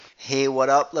Hey, what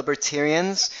up,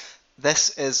 libertarians?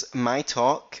 This is my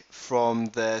talk from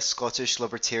the Scottish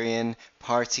Libertarian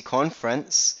Party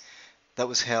conference that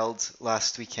was held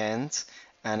last weekend,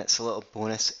 and it's a little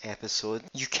bonus episode.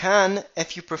 You can,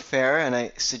 if you prefer, and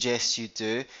I suggest you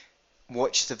do,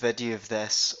 watch the video of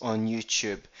this on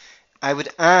YouTube. I would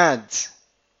add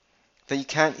that you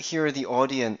can't hear the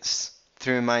audience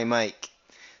through my mic.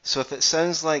 So if it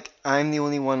sounds like I'm the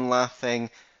only one laughing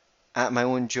at my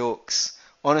own jokes,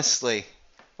 honestly,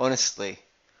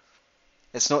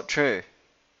 it's not true.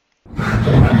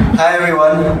 Hi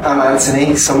everyone, I'm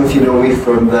Anthony. Some of you know me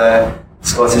from the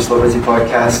Scottish Liberty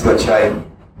podcast, which I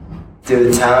do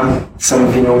with Tam. Some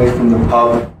of you know me from the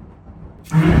pub.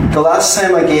 The last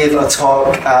time I gave a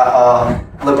talk at a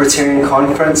libertarian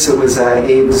conference, it was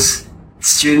Abe's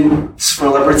Students for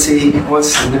Liberty.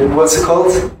 What's it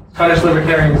called? Scottish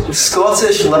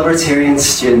Libertarian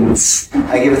Students.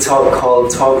 I gave a talk called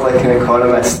Talk Like an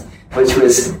Economist, which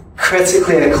was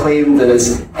critically acclaimed and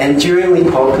is enduringly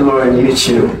popular on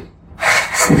YouTube.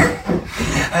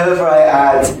 However,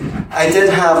 I did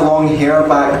have long hair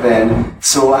back then,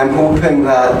 so I'm hoping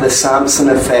that the Samson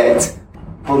effect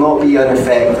will not be an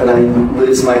effect and I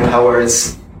lose my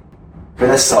powers for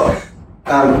this talk.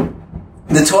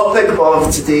 The topic of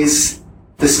today's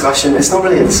discussion, it's not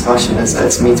really a discussion,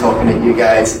 it's me talking at you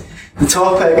guys. The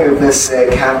topic of this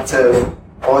captive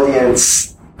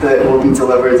audience that will be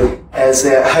delivered is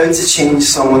how to change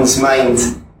someone's mind.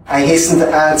 I hasten to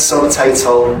add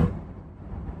subtitle,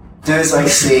 do as I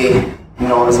say,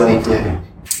 not as I do.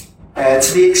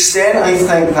 To the extent I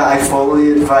think that I follow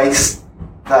the advice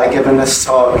that I give in this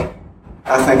talk,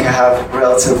 I think I have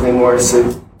relatively more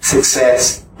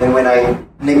success than when I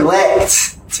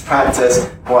neglect to practice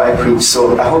what I preach,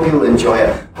 so I hope you'll enjoy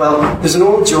it. Well, there's an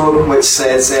old joke which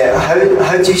says, how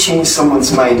do you change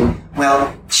someone's mind?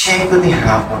 Well, check that they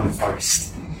have one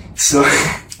first. So,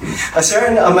 a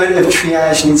certain amount of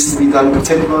triage needs to be done,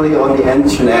 particularly on the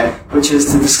internet, which is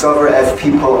to discover if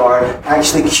people are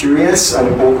actually curious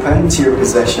and open to your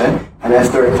position, and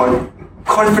if they're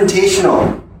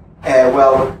confrontational.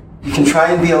 Well, you can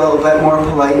try and be a little bit more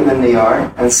polite than they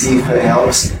are, and see if it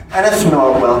helps. And if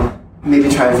not, well, maybe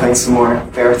try and find some more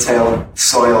fertile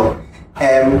soil.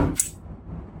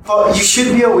 But you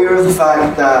should be aware of the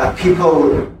fact that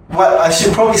people... Well, I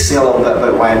should probably say a little bit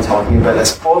about why I'm talking about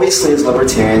this. Obviously, as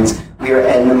libertarians, we are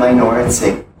in the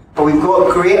minority. But we've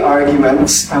got great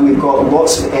arguments, and we've got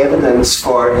lots of evidence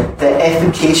for the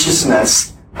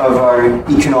efficaciousness of our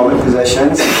economic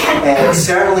positions.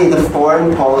 Certainly the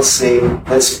foreign policy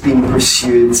that's been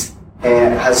pursued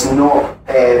has not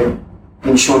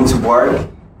been shown to work.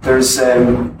 There's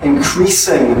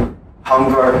increasing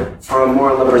hunger for a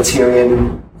more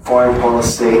libertarian foreign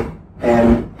policy.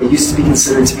 It used to be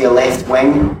considered to be a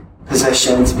left-wing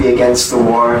position, to be against the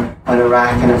war in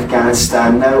Iraq and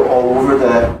Afghanistan, now all over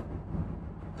the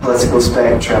political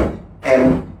spectrum.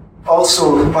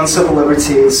 Also, on civil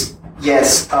liberties,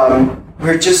 yes,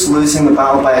 we're just losing the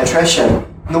battle by attrition.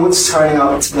 No one's turning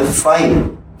up to the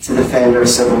fight to defend our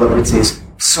civil liberties.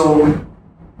 So,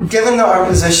 given that our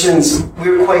positions,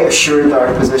 we're quite assured that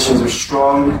our positions are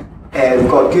strong, we've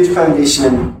got good foundation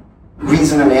in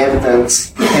reason and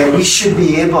evidence, we should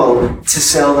be able to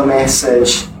sell the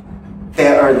message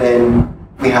better than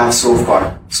we have so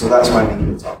far. So that's why I'm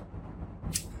making the talk.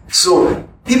 So,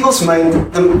 people's mind,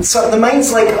 the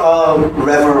mind's like a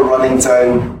river running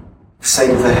down the side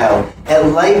of the hill. It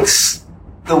likes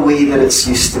the way that it's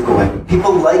used to going.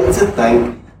 People like to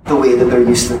think the way that they're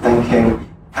used to thinking.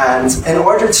 And in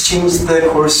order to change the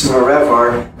course of a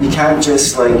river, you can't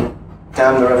just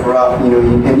dam the river up.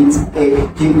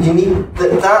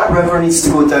 That river needs to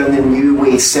go down the new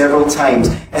way several times.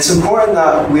 It's important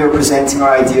that we are presenting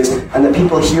our ideas and that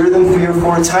people hear them 3 or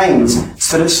 4 times,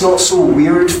 so that it's not so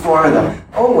weird for them.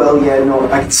 Oh well, yeah, no,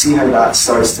 I can see how that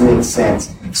starts to make sense.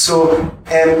 So,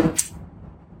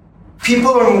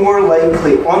 people are more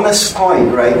likely, on this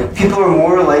point, right, people are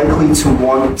more likely to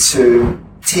want to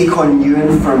take on new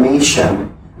information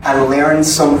and learn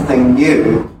something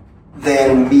new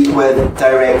than meet with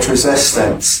direct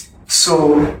resistance.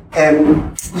 So,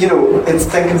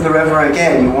 think of the river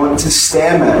again. You want to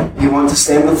stem it. You want to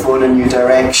stem the flow in a new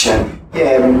direction.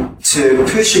 To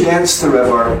push against the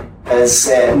river is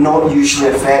not usually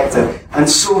effective. And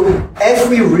so, if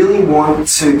we really want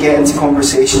to get into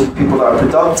conversations with people that are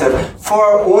productive for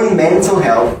our own mental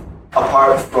health,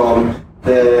 apart from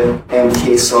the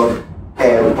case of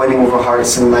winning over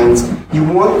hearts and minds, you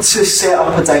want to set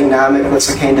up a dynamic that's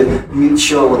a kind of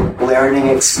mutual learning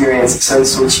experience. It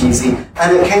sounds so cheesy,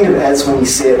 and it kind of is when you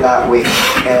say it that way.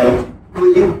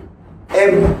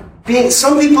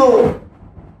 Some people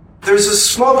there's a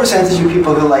small percentage of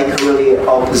people who like a really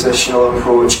oppositional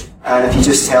approach, and if you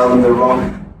just tell them they're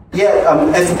wrong,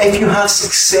 if you have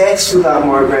success with that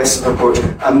more aggressive approach,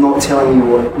 I'm not telling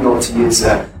you not to use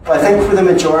it. But I think for the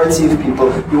majority of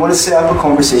people, you want to set up a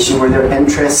conversation where they're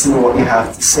interested in what you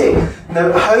have to say.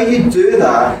 Now, how you do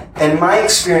that, in my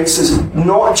experience, is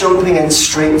not jumping in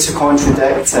straight to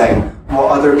contradicting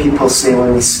what other people say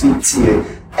when they speak to you.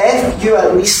 If you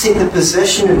at least take the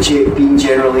position of being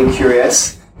generally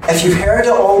curious, if you've heard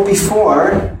it all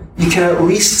before, you can at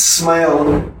least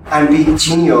smile and be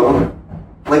genial,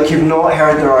 like you've not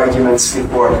heard their arguments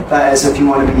before. That is, if you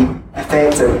want to be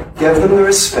effective, give them the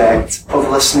respect of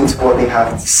listening to what they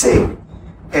have to say.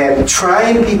 Try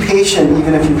and be patient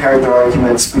even if you've heard their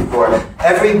arguments before.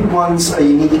 Everyone's a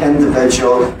unique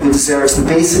individual who deserves the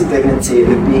basic dignity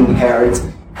of being heard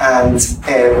and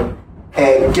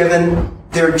given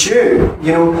their due.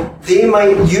 You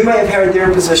might have heard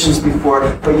their positions before,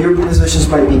 but your positions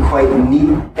might be quite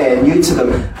new to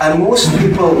them. And most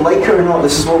people, like it or not,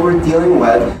 this is what we're dealing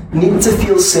with, need to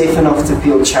feel safe enough to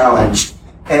feel challenged.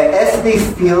 If they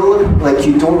feel like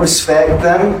you don't respect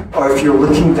them, or if you're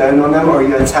looking down on them, or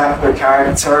you attack their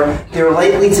character, they're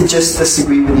likely to just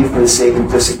disagree with you for the sake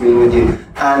of disagreeing with you.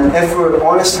 And if we're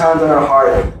honest hand on our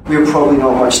heart, we're probably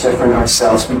not much different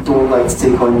ourselves. We don't like to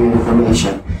take on new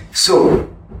information. So,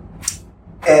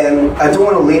 I don't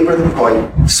want to labour the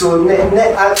point. So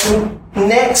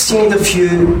next you need a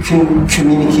few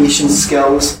communication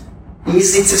skills.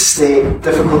 Easy to state,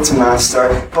 difficult to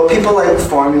master, but people like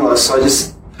formulas, so I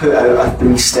just put out a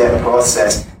 3-step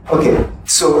process. Okay,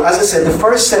 so as I said, the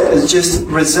first step is just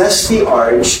resist the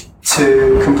urge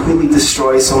to completely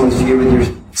destroy someone's view with your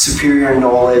superior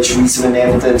knowledge, reason and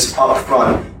evidence up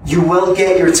front. You will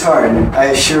get your turn, I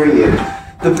assure you.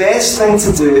 The best thing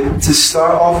to do to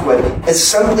start off with is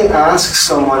simply ask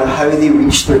someone how they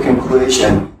reached their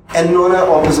conclusion. In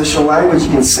non-oppositional language, you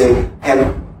can say,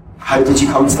 how did you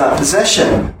come to that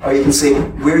position? Or you can say,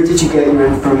 where did you get your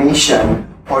information?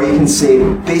 Or you can say,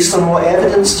 based on what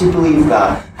evidence do you believe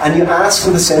that? And you ask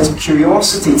with a sense of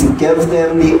curiosity to give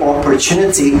them the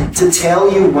opportunity to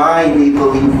tell you why they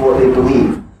believe what they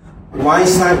believe. Why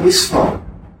is that useful?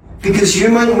 Because you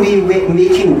might be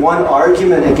making one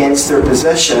argument against their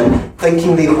position,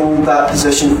 thinking they hold that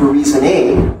position for reason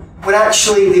A, when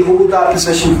actually they hold that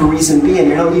position for reason B, and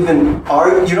you're not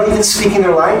even speaking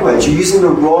their language. You're using the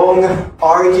wrong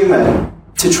argument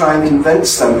to try and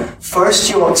convince them. First,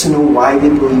 you ought to know why they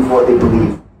believe what they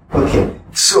believe. Okay,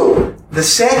 so the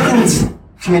second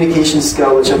communication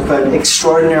skill, which I've found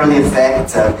extraordinarily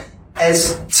effective,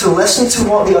 is to listen to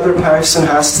what the other person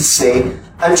has to say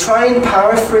and try and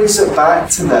paraphrase it back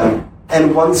to them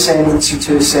in 1 sentence or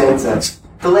 2 sentences.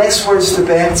 The less words, the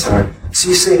better. So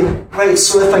you say, right,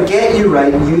 so if I get you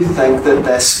right, you think that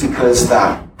this because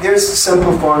that. Here's a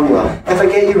simple formula. If I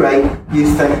get you right,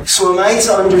 you think, so am I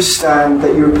to understand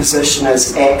that your position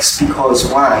is X because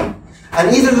Y?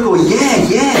 And either they'll go,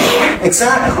 yeah,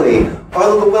 exactly, or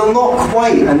they'll go, well, not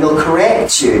quite, and they'll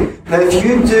correct you. Now, if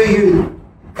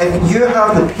you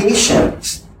have the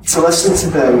patience to listen to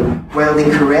them while they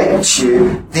correct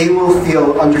you, they will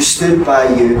feel understood by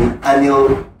you, and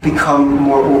they'll become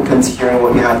more open to hearing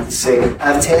what you have to say.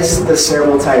 I've tested this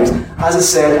several times. As I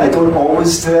said, I don't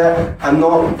always do it. I'm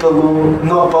not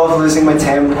above losing my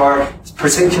temper,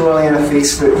 particularly in a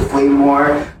Facebook flame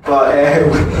war. But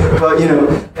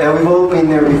we've all been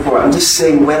there before. I'm just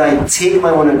saying, when I take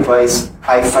my own advice,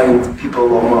 I find people a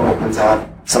lot more open to have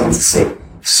something to say.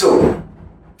 So,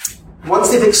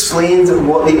 once they've explained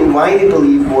why they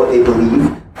believe what they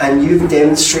believe, and you've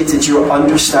demonstrated your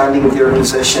understanding of their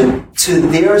position to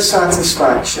their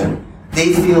satisfaction,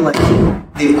 they feel like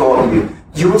they've got you.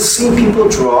 You will see people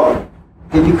drop,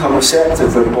 they become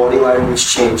receptive, their body language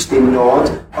change, they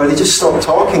nod, or they just stop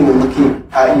talking and looking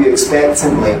at you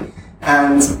expectantly.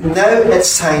 And now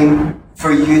it's time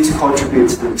for you to contribute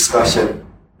to the discussion.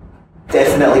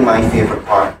 Definitely my favourite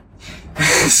part.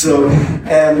 So,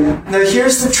 now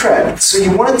here's the trick. So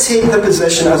you want to take the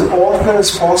position as often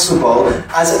as possible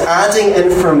as adding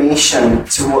information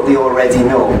to what they already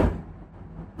know.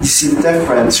 You see the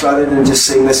difference? Rather than just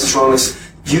saying this is wrong,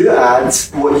 you add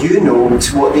what you know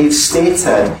to what they've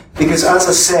stated. Because as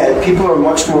I said, people are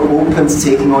much more open to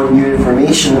taking on new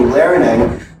information and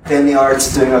learning than they are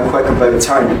to doing a quick about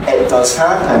turn. It does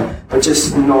happen, but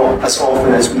just not as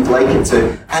often as we'd like it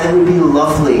to. And it would be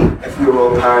lovely if we were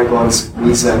all paragons of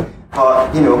reason.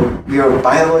 But, we are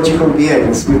biological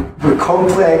beings. We're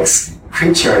complex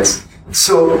creatures.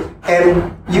 So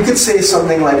you could say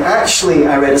something like, actually,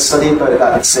 I read a study about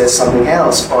that says something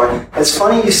else, or it's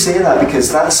funny you say that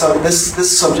because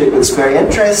this subject looks very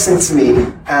interesting to me,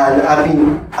 and I've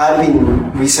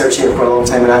been researching it for a long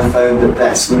time, and I've found that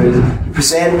this, you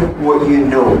present what you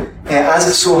know. As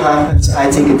it so happens, I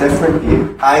take a different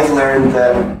view. I've learned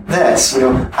that this,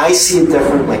 I see it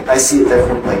differently.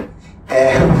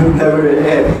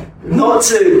 Not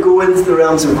to go into the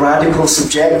realms of radical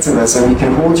subjectivism, you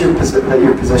can hold that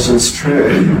your position's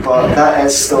true, but that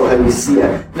is still how you see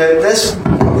it. Now, this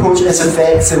approach is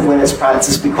effective when it's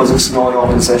practiced because it's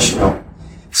non-oppositional.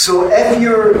 So if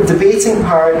your debating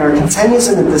partner continues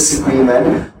in a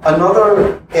disagreement,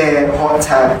 another hot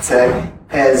tactic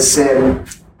is,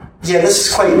 this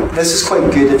is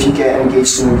quite good if you get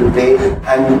engaged in a debate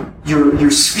and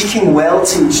you're speaking well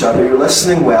to each other, you're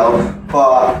listening well,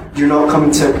 but you're not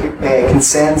coming to a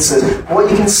consensus. What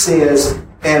you can say is,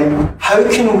 how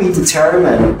can we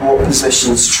determine what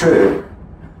position's true?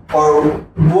 Or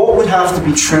what would have to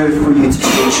be true for you to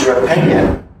change your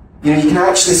opinion? You can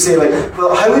actually say,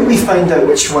 well, how would we find out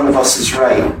which one of us is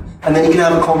right? And then you can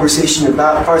have a conversation with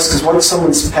that first, because once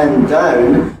someone's pinned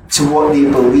down to what they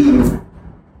believe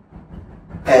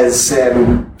is,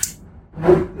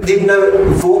 they've now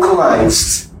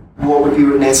vocalised what would be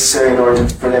necessary in order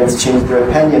for them to change their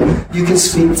opinion. You can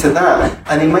speak to that,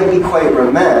 and they might be quite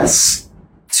remiss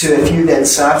to, if you then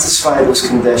satisfy those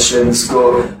conditions,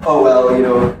 go, oh well,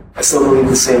 I still believe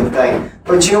the same thing.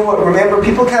 But you know what, remember,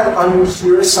 people can't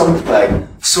unhear something.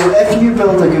 So if you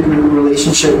build a good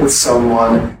relationship with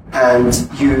someone and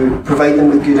you provide them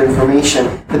with good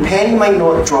information, the penny might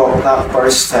not drop that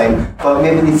first time, but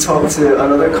maybe they talk to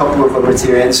another couple of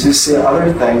libertarians who say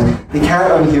other things. They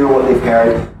can't unhear what they've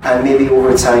heard, and maybe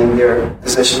over time their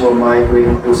position will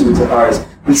migrate closer to ours.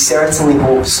 We certainly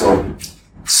hope so.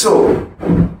 So,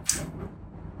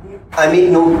 I make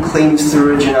no claims to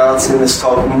originality in this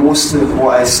talk. Most of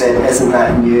what I said isn't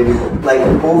that new.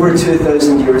 Over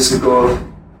 2,000 years ago,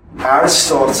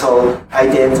 Aristotle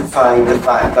identified the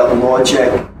fact that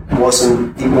logic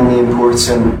wasn't the only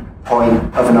important point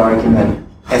of an argument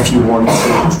if you wanted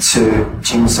to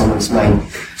change someone's mind.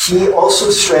 He also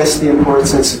stressed the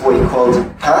importance of what he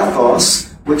called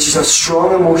pathos, which is a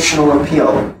strong emotional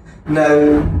appeal.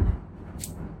 Now,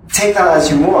 take that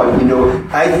as you want,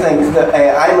 I think that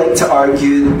I like to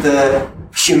argue the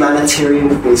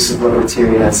humanitarian face of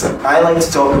libertarianism. I like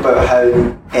to talk about how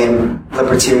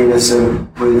libertarianism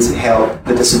would help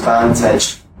the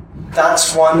disadvantaged.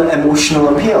 That's one emotional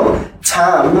appeal.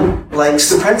 Tam likes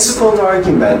the principled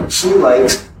argument. He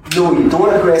likes, no, you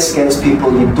don't aggress against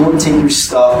people, you don't take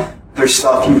their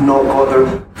stuff, you've not got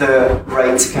the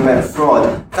right to commit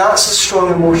fraud. That's a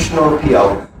strong emotional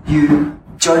appeal. You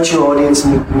judge your audience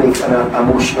and you make an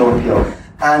emotional appeal.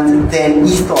 And then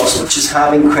ethos, which is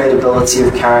having credibility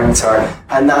of character,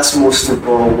 and that's most of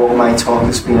all what my talk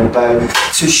has been about.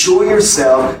 To show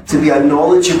yourself to be a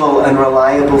knowledgeable and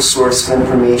reliable source of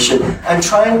information, and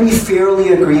try and be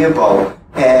fairly agreeable,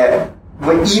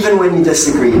 even when you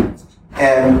disagree.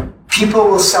 People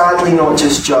will sadly not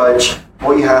just judge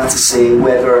what you have to say,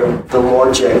 whether the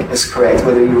logic is correct,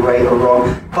 whether you're right or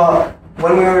wrong, but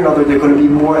one way or another, they're going to be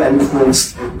more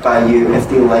influenced by you if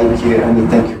they like you and they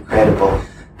think you're credible.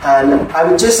 And I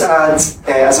would just add,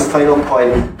 as a final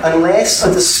point, unless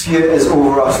a dispute is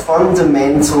over a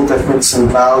fundamental difference in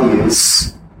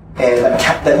values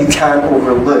that you can't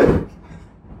overlook,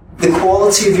 the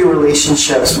quality of your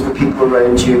relationships with the people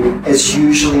around you is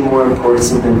usually more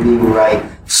important than being right.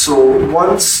 So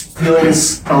once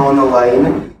feelings are on the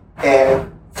line,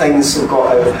 things have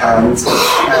got out of hand,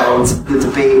 and the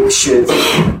debate should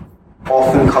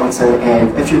often come to an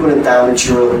end if you're going to damage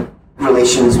your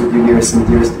relations with your nearest and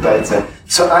dearest about it.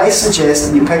 So I suggest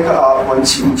that you pick it up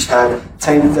once you each had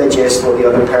time to digest what the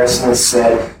other person has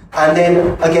said. And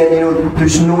then, again,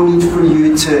 there's no need for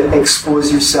you to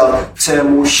expose yourself to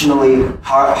emotionally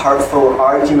hurtful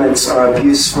arguments or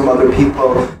abuse from other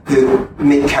people who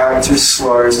make character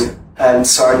slurs and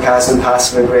sarcasm,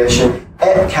 passive aggression,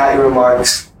 catty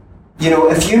remarks.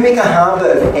 If you make a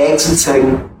habit of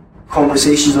exiting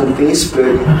conversations on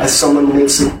Facebook as someone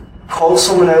calls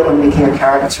someone out on making a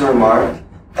character remark,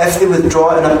 if they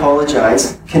withdraw it and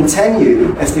apologise,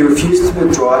 continue. If they refuse to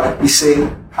withdraw it, you say,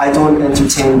 I don't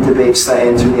entertain debates that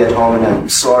enter the ad hominem.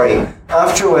 Sorry.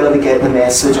 After a while, they get the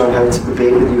message on how to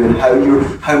debate with you and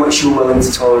how much you're willing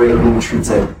to tolerate being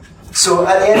treated. So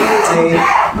at the end of the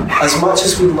day, as much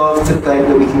as we'd love to think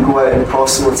that we can go out and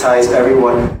proselytise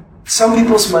everyone, some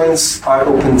people's minds aren't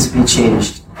open to be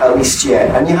changed, at least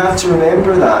yet. And you have to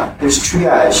remember that. There's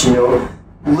triage,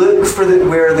 Look for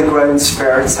where the ground's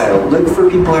fertile. Look for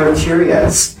people who are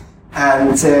curious.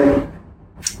 And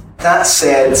that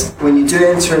said, when you do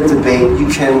enter a debate, you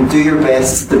can do your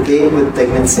best to debate with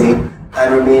dignity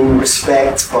and remain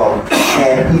respectful,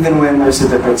 even when there's a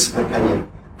difference of opinion.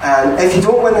 And if you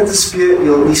don't win the dispute,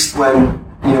 you'll at least win,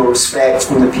 respect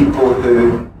from the people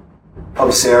who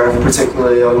observe,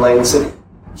 particularly online. So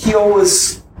he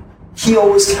always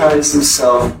carries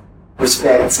himself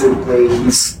respectably.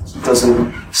 He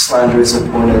doesn't slander his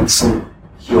opponents, and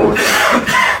he always,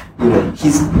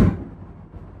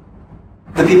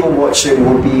 the people watching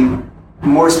will be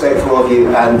more respectful of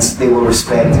you, and they will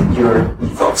respect your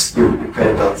ethos, your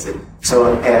credibility.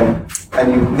 So,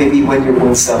 and you maybe win your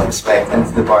own self-respect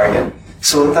into the bargain.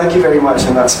 So thank you very much,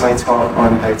 and that's my talk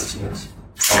on how to change.